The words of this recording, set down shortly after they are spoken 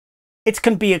It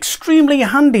can be extremely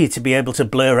handy to be able to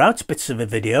blur out bits of a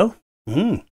video,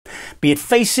 be it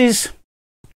faces,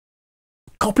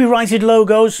 copyrighted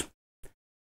logos,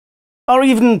 or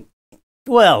even,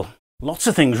 well, lots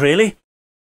of things really.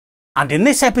 And in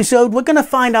this episode, we're going to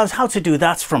find out how to do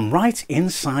that from right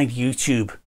inside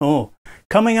YouTube. Oh,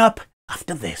 coming up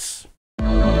after this.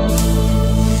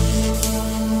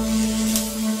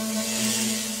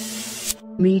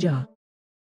 Meejah.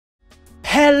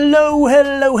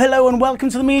 Hello, and welcome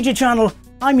to the Meejah channel.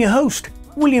 I'm your host,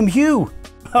 William Hugh.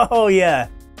 Oh yeah.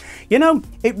 You know,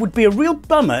 it would be a real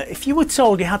bummer if you were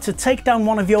told you had to take down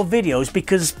one of your videos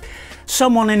because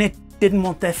someone in it didn't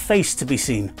want their face to be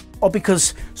seen, or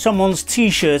because someone's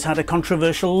t-shirt had a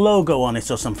controversial logo on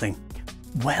it or something.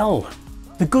 Well,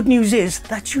 the good news is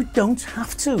that you don't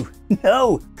have to.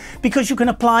 No, because you can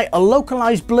apply a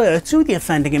localized blur to the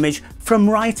offending image from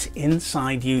right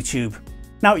inside YouTube.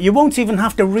 Now, you won't even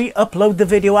have to re-upload the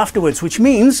video afterwards, which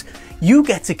means you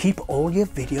get to keep all your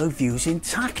video views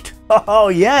intact. Oh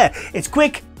yeah, it's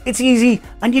quick, it's easy,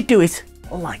 and you do it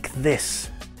like this.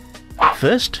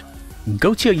 First,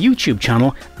 go to your YouTube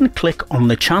channel and click on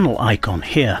the channel icon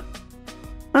here,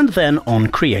 and then on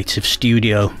Creative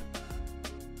Studio.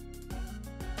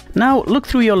 Now look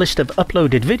through your list of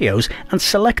uploaded videos and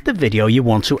select the video you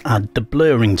want to add the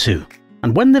blurring to.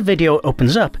 And when the video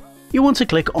opens up, you want to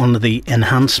click on the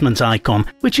enhancement icon,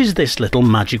 which is this little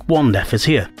magic wand effort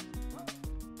here.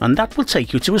 And that will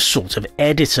take you to a sort of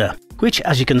editor, which,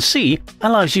 as you can see,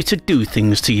 allows you to do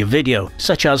things to your video,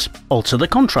 such as alter the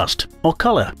contrast or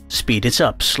color, speed it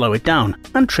up, slow it down,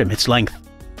 and trim its length.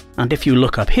 And if you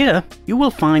look up here, you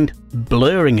will find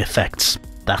blurring effects.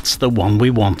 That's the one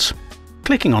we want.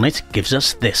 Clicking on it gives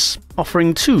us this,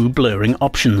 offering two blurring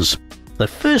options. The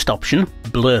first option,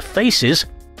 blur faces,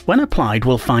 when applied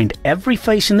will find every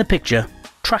face in the picture,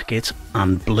 track it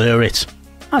and blur it.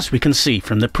 As we can see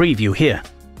from the preview here,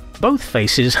 both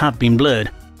faces have been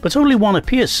blurred, but only one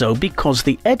appears so because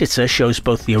the editor shows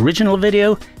both the original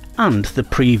video and the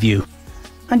preview.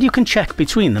 And you can check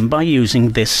between them by using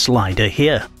this slider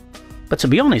here. But to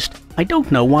be honest, I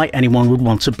don't know why anyone would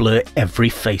want to blur every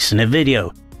face in a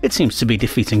video. It seems to be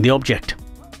defeating the object.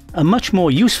 A much more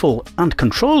useful and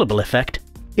controllable effect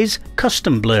is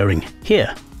custom blurring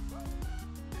here.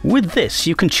 With this,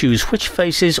 you can choose which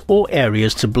faces or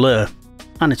areas to blur,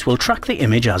 and it will track the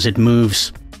image as it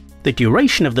moves. The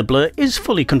duration of the blur is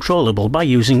fully controllable by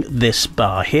using this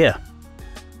bar here.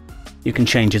 You can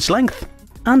change its length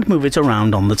and move it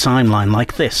around on the timeline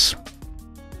like this.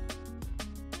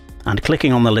 And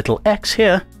clicking on the little X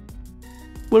here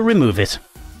will remove it.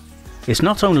 It's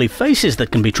not only faces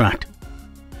that can be tracked.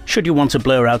 Should you want to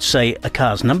blur out, say, a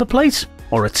car's number plate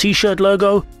or a t-shirt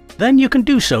logo, then you can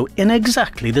do so in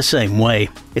exactly the same way.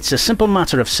 It's a simple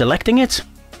matter of selecting it,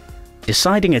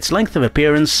 deciding its length of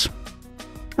appearance,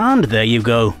 and there you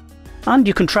go. And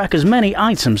you can track as many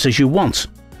items as you want.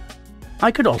 I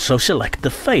could also select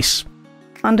the face,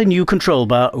 and a new control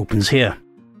bar opens here.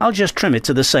 I'll just trim it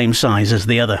to the same size as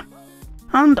the other.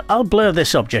 And I'll blur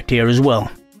this object here as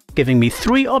well, giving me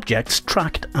 3 objects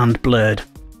tracked and blurred.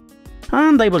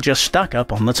 And they will just stack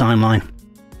up on the timeline.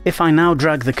 If I now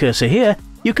drag the cursor here,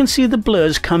 you can see the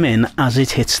blurs come in as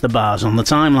it hits the bars on the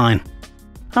timeline,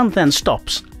 and then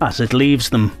stops as it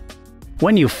leaves them.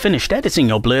 When you've finished editing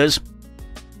your blurs,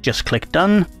 just click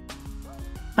Done,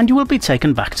 and you will be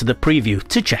taken back to the preview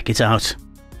to check it out.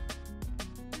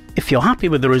 If you're happy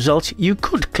with the result, you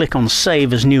could click on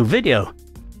Save as New Video,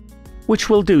 which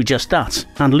will do just that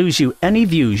and lose you any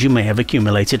views you may have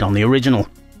accumulated on the original.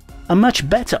 A much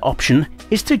better option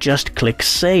is to just click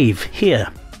Save here.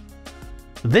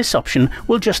 This option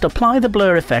will just apply the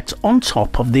blur effect on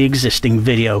top of the existing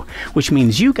video, which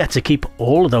means you get to keep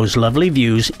all those lovely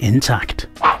views intact.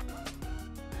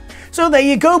 So there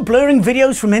you go, blurring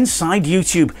videos from inside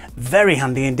YouTube. Very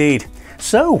handy indeed.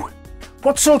 So,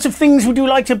 what sort of things would you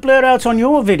like to blur out on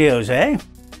your videos, eh?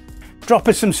 Drop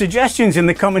us some suggestions in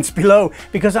the comments below,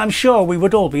 because I'm sure we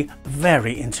would all be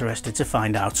very interested to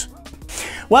find out.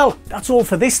 Well, that's all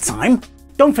for this time.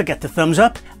 Don't forget to thumbs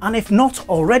up, and if not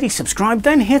already subscribed,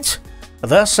 then hit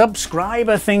the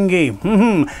subscriber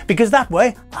thingy, because that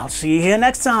way I'll see you here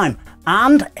next time,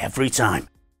 and every time,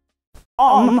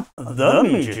 on the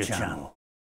Meejah channel.